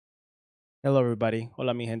Hello everybody,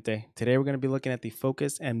 hola mi gente. Today we're going to be looking at the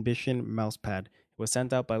Focus Ambition mousepad. It was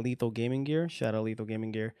sent out by Lethal Gaming Gear. Shout out Lethal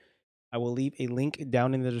Gaming Gear. I will leave a link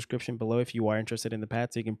down in the description below if you are interested in the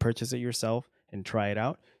pad so you can purchase it yourself and try it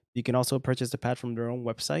out. You can also purchase the pad from their own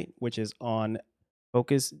website, which is on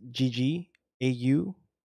Focus GG AU,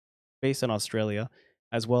 based on Australia,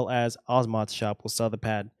 as well as Osmod's shop will sell the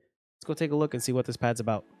pad. Let's go take a look and see what this pad's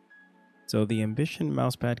about. So the Ambition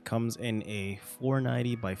mousepad comes in a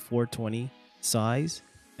 490 by 420 size,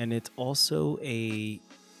 and it's also a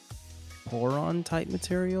Poron type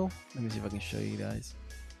material. Let me see if I can show you guys.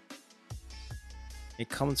 It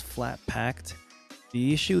comes flat packed.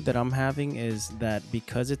 The issue that I'm having is that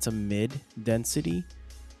because it's a mid density,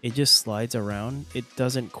 it just slides around. It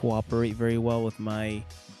doesn't cooperate very well with my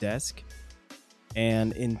desk.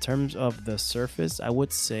 And in terms of the surface, I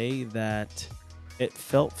would say that it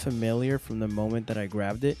felt familiar from the moment that I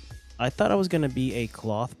grabbed it. I thought it was going to be a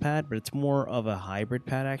cloth pad, but it's more of a hybrid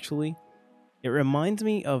pad actually. It reminds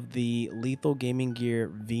me of the Lethal Gaming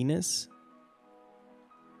Gear Venus.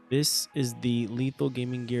 This is the Lethal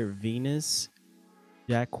Gaming Gear Venus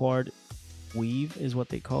Jacquard Weave is what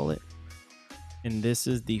they call it. And this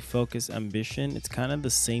is the Focus Ambition. It's kind of the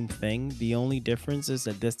same thing. The only difference is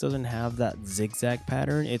that this doesn't have that zigzag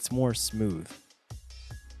pattern. It's more smooth.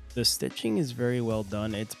 The stitching is very well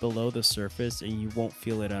done. It's below the surface and you won't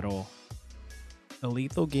feel it at all. The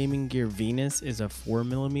Lethal Gaming Gear Venus is a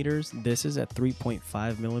 4mm. This is at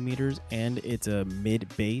 3.5mm and it's a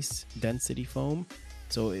mid-base density foam.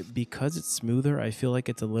 So because it's smoother, I feel like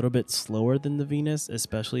it's a little bit slower than the Venus,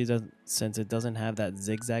 especially since it doesn't have that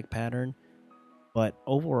zigzag pattern. But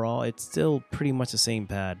overall, it's still pretty much the same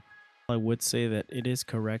pad. I would say that it is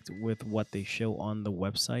correct with what they show on the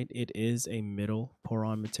website. It is a middle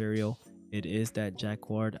Poron material. It is that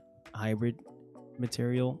Jacquard hybrid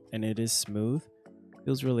material, and it is smooth.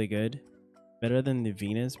 Feels really good. Better than the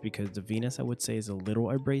Venus, because the Venus I would say is a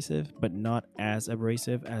little abrasive, but not as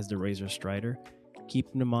abrasive as the Razor Strider. Keep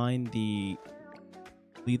in mind the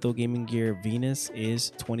Lethal Gaming Gear Venus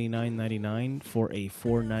is $29.99 for a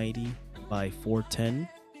 490 by 410,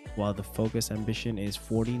 while the Focus Ambition is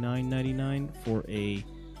 $49.99 for a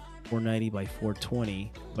 490 by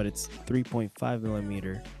 420, but it's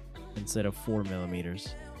 3.5mm instead of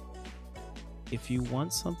 4mm. If you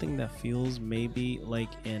want something that feels maybe like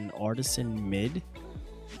an artisan mid,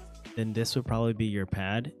 then this would probably be your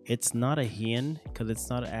pad. It's not a Hien because it's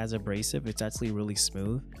not as abrasive. It's actually really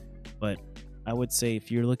smooth, but I would say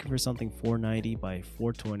if you're looking for something 490 by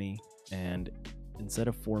 420 and instead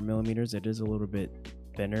of 4mm, it is a little bit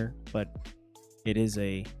thinner, but it is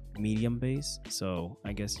a medium base. So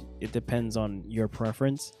I guess it depends on your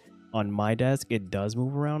preference. On my desk, it does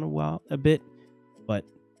move around a bit, but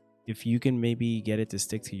if you can maybe get it to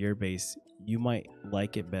stick to your base, you might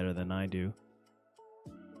like it better than I do.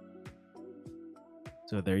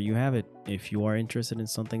 So there you have it. If you are interested in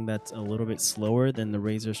something that's a little bit slower than the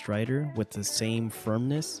Razor Strider with the same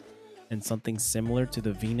firmness and something similar to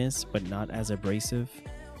the Venus but not as abrasive,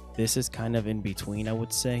 this is kind of in between, I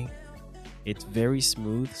would say. It's very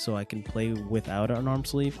smooth, so I can play without an arm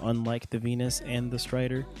sleeve, unlike the Venus and the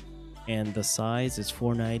Strider. And the size is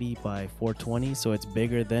 490 by 420, so it's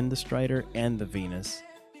bigger than the Strider and the Venus.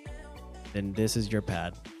 Then this is your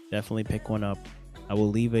pad. Definitely pick one up. I will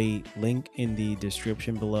leave a link in the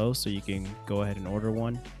description below so you can go ahead and order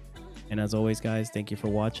one. And as always, guys, thank you for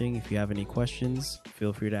watching. If you have any questions,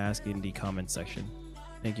 feel free to ask in the comment section.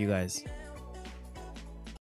 Thank you, guys.